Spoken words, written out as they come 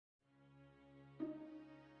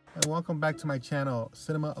and welcome back to my channel,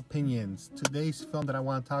 Cinema Opinions. Today's film that I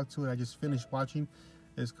want to talk to, I just finished watching,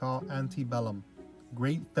 is called Antebellum.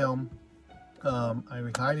 Great film.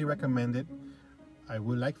 I highly recommend it. I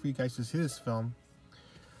would like for you guys to see this film.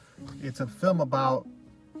 It's a film about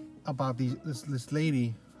this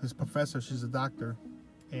lady, this professor. She's a doctor,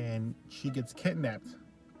 and she gets kidnapped,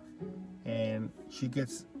 and she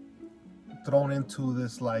gets thrown into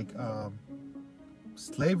this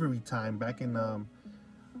slavery time back in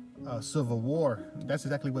Civil War. That's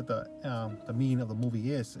exactly what the meaning of the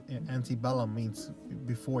movie is. Antebellum means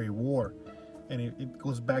before a war, and it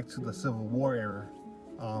goes back to the Civil War era.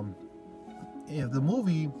 The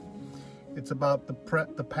movie, it's about the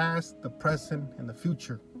past, the present, and the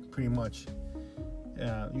future, pretty much.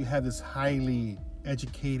 You have this highly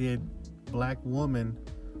educated black woman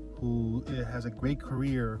who has a great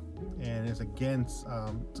career and is against,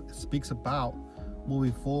 speaks about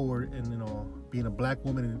moving forward and being a black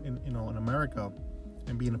woman in America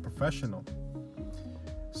and being a professional.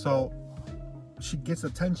 So she gets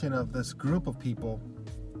attention of this group of people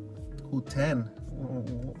who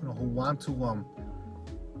want to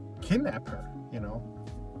kidnap her,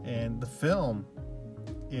 and the film,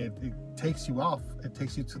 it takes you off. It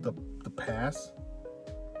takes you to the past,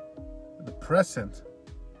 the present,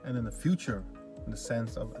 and then the future, in the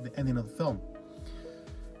sense of the ending of the film.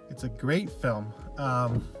 It's a great film.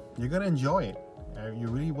 You're gonna enjoy it. You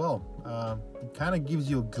really will. It kind of gives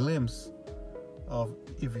you a glimpse of,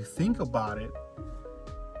 if you think about it,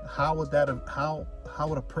 how would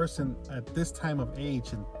a person at this time of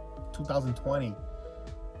age in 2020,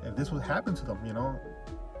 if this would happen to them,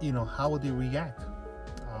 how would they react?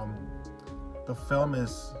 The film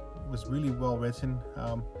was really well written.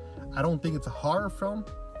 I don't think it's a horror film.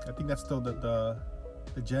 I think that's still the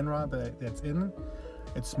genre that's in.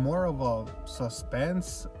 It's more of a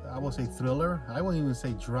suspense. I would say thriller. I wouldn't even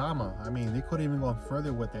say drama. I mean, they couldn't even go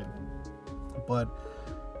further with it. But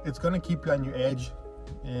it's gonna keep you on your edge,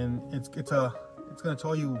 and it's gonna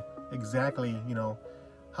tell you exactly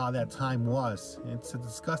how that time was. It's a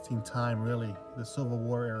disgusting time, really. The Civil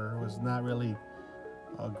War era was not really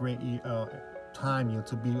a great time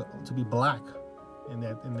to be black in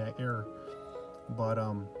that era. But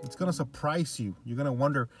it's gonna surprise you. You're gonna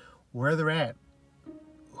wonder where they're at,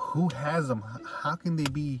 who has them, how can they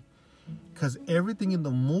be, because everything in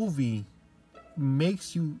the movie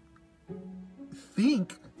makes you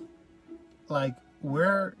think, like,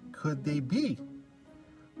 where could they be?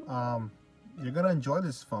 You're gonna enjoy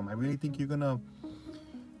this film. I really think you're gonna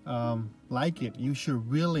like it. You should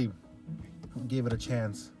really give it a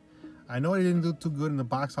chance. I know it didn't do too good in the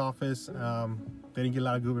box office. They didn't get a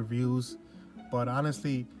lot of good reviews, but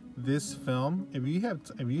honestly, this film, if you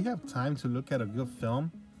have time to look at a good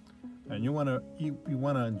film, and you wanna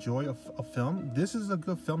enjoy a film, this is a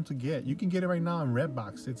good film to get. You can get it right now on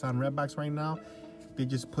Redbox. It's on Redbox right now. They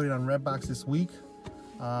just put it on Redbox this week.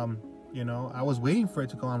 I was waiting for it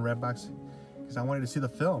to go on Redbox because I wanted to see the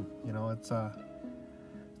film. It's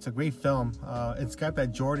a great film. It's got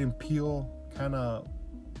that Jordan Peele kind of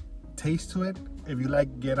taste to it. If you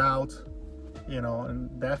like Get Out, and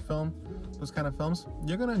that film, those kind of films,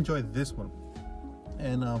 you're gonna enjoy this one.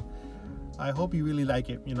 And I hope you really like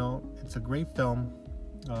it. It's a great film.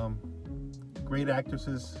 Great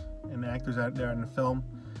actresses and actors out there in the film.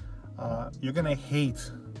 You're gonna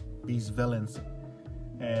hate these villains,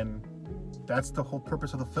 and that's the whole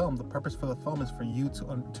purpose of the film. The purpose for the film is for you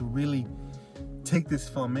to really take this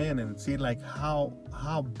film in and see like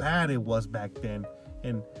how bad it was back then,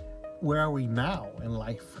 and where are we now in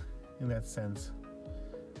life, in that sense.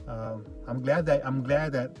 I'm glad that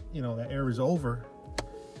that era is over,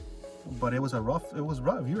 but it was rough.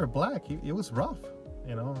 If you were black, it was rough.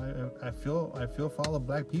 I feel for all the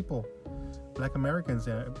black people, black Americans.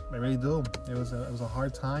 I really do. It was a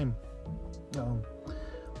hard time,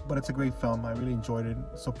 but it's a great film. I really enjoyed it.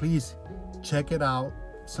 So please check it out.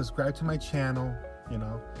 Subscribe to my channel.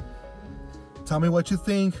 Tell me what you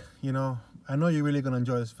think. I know you're really gonna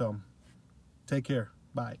enjoy this film. Take care.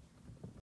 Bye.